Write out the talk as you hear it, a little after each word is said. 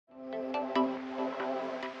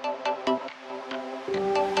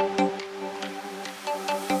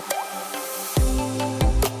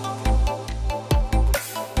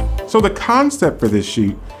So the concept for this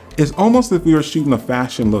shoot is almost as if we were shooting a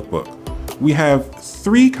fashion lookbook. We have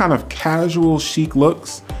 3 kind of casual chic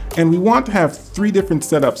looks, and we want to have 3 different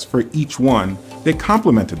setups for each one that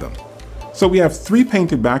complemented them. So we have 3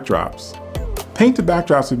 painted backdrops. Painted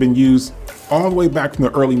backdrops have been used all the way back from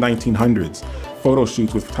the early 1900s. Photo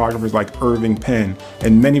shoots with photographers like Irving Penn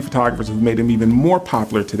and many photographers who've made them even more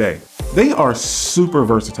popular today. They are super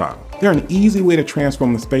versatile. They're an easy way to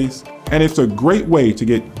transform the space, and it's a great way to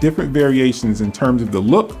get different variations in terms of the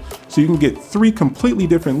look, so you can get 3 completely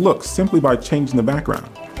different looks simply by changing the background.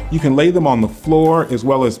 You can lay them on the floor as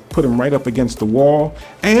well as put them right up against the wall,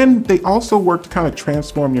 and they also work to kind of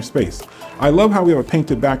transform your space. I love how we have a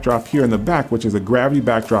painted backdrop here in the back, which is a gravity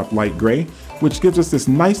backdrop light gray, which gives us this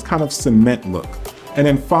nice kind of cement look. And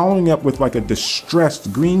then following up with like a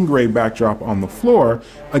distressed green-gray backdrop on the floor,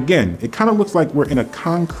 again, it kind of looks like we're in a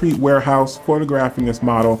concrete warehouse photographing this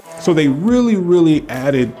model. So they really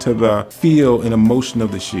added to the feel and emotion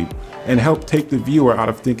of the shoot and helped take the viewer out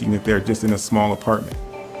of thinking that they're just in a small apartment.